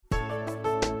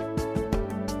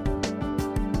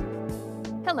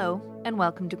Hello, and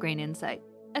welcome to Grain Insight,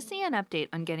 a CN update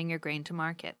on getting your grain to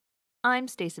market. I'm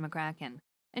Stacey McCracken,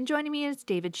 and joining me is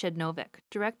David Shednovic,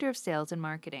 Director of Sales and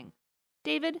Marketing.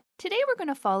 David, today we're going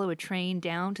to follow a train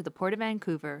down to the Port of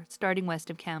Vancouver, starting west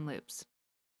of Kamloops.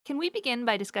 Can we begin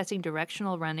by discussing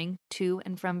directional running to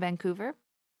and from Vancouver?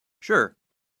 Sure.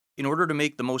 In order to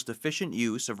make the most efficient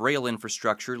use of rail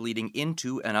infrastructure leading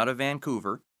into and out of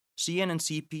Vancouver, CN and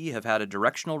CP have had a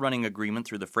directional running agreement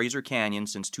through the Fraser Canyon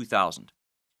since 2000.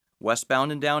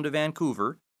 Westbound and down to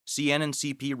Vancouver, CN and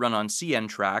CP run on CN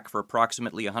track for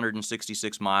approximately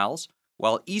 166 miles,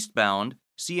 while eastbound,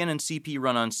 CN and CP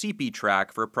run on CP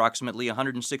track for approximately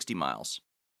 160 miles.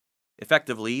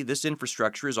 Effectively, this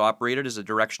infrastructure is operated as a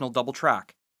directional double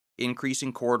track,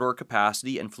 increasing corridor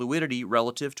capacity and fluidity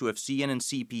relative to if CN and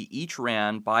CP each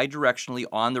ran bidirectionally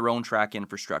on their own track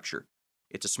infrastructure.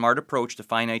 It's a smart approach to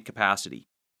finite capacity.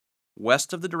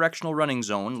 West of the directional running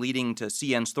zone leading to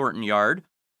CN's Thornton Yard,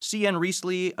 CN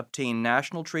recently obtained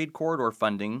National Trade Corridor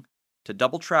funding to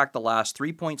double-track the last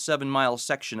 3.7-mile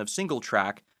section of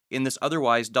single-track in this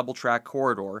otherwise double-track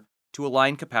corridor to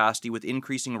align capacity with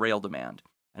increasing rail demand,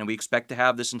 and we expect to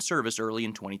have this in service early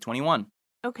in 2021.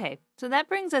 Okay, so that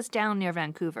brings us down near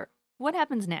Vancouver. What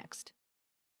happens next?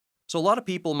 So a lot of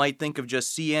people might think of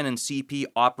just CN and CP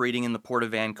operating in the Port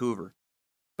of Vancouver,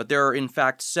 but there are in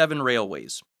fact 7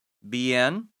 railways: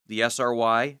 BN, the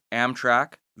SRY,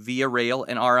 Amtrak, Via Rail,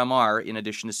 and RMR in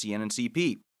addition to CN and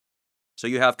CP. So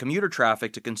you have commuter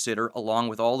traffic to consider along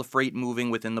with all the freight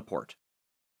moving within the port.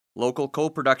 Local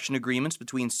co-production agreements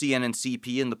between CN and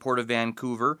CP and the Port of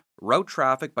Vancouver route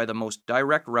traffic by the most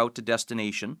direct route to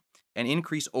destination and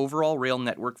increase overall rail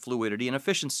network fluidity and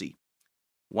efficiency.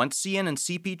 Once CN and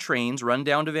CP trains run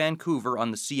down to Vancouver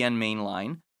on the CN main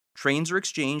line, trains are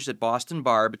exchanged at Boston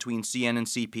Bar between CN and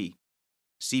CP.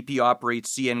 CP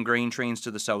operates CN grain trains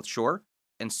to the South Shore,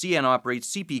 and CN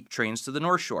operates CP trains to the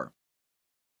North Shore.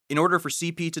 In order for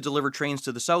CP to deliver trains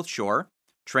to the South Shore,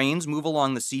 trains move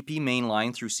along the CP main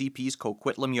line through CP's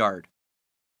Coquitlam Yard.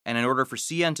 And in order for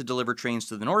CN to deliver trains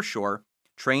to the North Shore,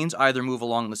 trains either move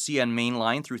along the CN main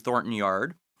line through Thornton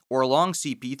Yard or along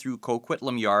CP through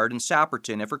Coquitlam Yard and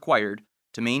Sapperton if required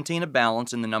to maintain a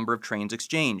balance in the number of trains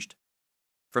exchanged.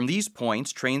 From these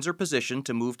points, trains are positioned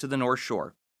to move to the North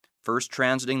Shore, first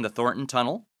transiting the Thornton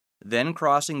Tunnel, then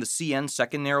crossing the CN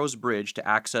Second Narrows Bridge to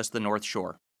access the North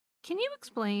Shore. Can you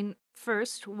explain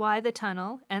first why the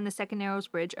tunnel and the Second Narrows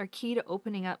Bridge are key to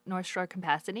opening up North Shore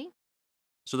capacity?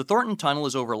 So the Thornton Tunnel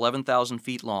is over 11,000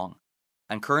 feet long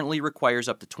and currently requires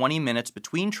up to 20 minutes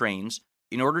between trains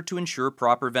in order to ensure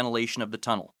proper ventilation of the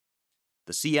tunnel.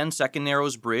 The CN Second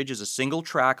Narrows Bridge is a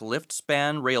single-track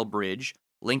lift-span rail bridge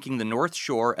linking the North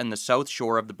Shore and the South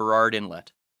Shore of the Burrard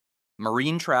Inlet.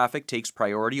 Marine traffic takes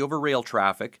priority over rail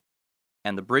traffic,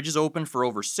 and the bridge is open for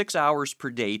over 6 hours per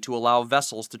day to allow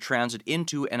vessels to transit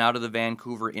into and out of the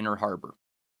Vancouver Inner Harbor.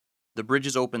 The bridge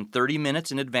is open 30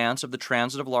 minutes in advance of the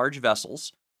transit of large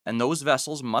vessels, and those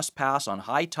vessels must pass on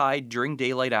high tide during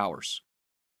daylight hours.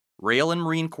 Rail and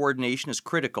marine coordination is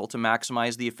critical to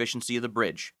maximize the efficiency of the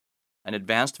bridge. An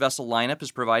advanced vessel lineup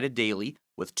is provided daily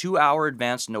with 2-hour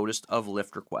advance notice of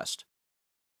lift request.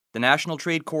 The National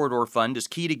Trade Corridor Fund is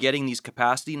key to getting these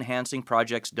capacity-enhancing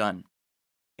projects done.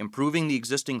 Improving the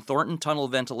existing Thornton Tunnel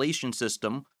ventilation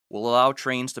system will allow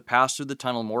trains to pass through the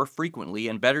tunnel more frequently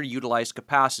and better utilize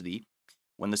capacity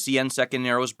when the CN Second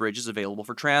Narrows Bridge is available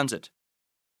for transit.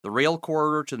 The rail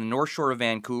corridor to the North Shore of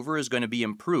Vancouver is going to be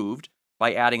improved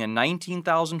by adding a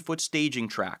 19,000-foot staging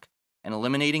track and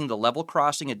eliminating the level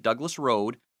crossing at Douglas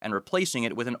Road and replacing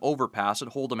it with an overpass at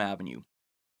Holdham Avenue.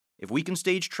 If we can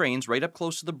stage trains right up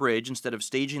close to the bridge instead of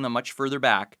staging them much further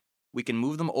back, we can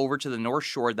move them over to the North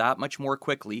Shore that much more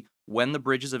quickly when the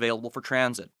bridge is available for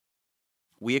transit.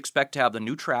 We expect to have the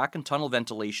new track and tunnel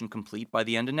ventilation complete by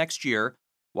the end of next year,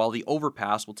 while the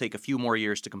overpass will take a few more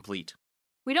years to complete.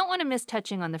 We don't want to miss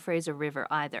touching on the Fraser River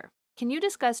either. Can you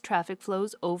discuss traffic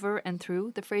flows over and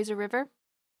through the Fraser River?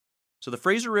 So the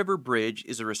Fraser River Bridge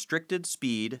is a restricted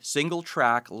speed,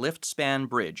 single-track, lift-span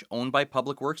bridge owned by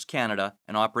Public Works Canada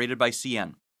and operated by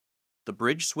CN. The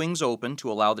bridge swings open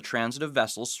to allow the transit of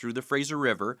vessels through the Fraser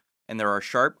River, and there are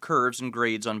sharp curves and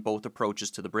grades on both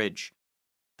approaches to the bridge.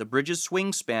 The bridge's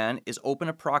swing span is open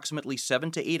approximately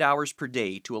 7 to 8 hours per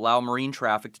day to allow marine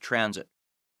traffic to transit,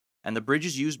 and the bridge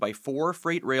is used by 4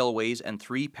 freight railways and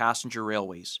 3 passenger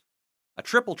railways. A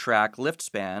triple-track lift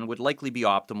span would likely be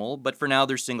optimal, but for now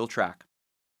there's single track.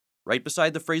 Right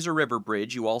beside the Fraser River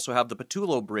Bridge, you also have the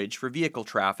Pattullo Bridge for vehicle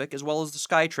traffic, as well as the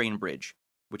SkyTrain Bridge,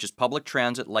 which is public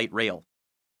transit light rail.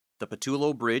 The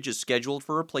Pattullo Bridge is scheduled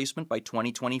for replacement by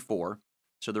 2024,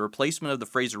 so the replacement of the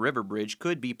Fraser River Bridge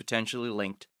could be potentially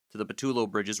linked to the Pattullo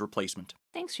Bridge's replacement.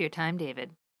 Thanks for your time,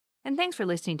 David. And thanks for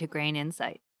listening to Grain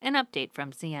Insight, an update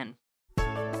from CN.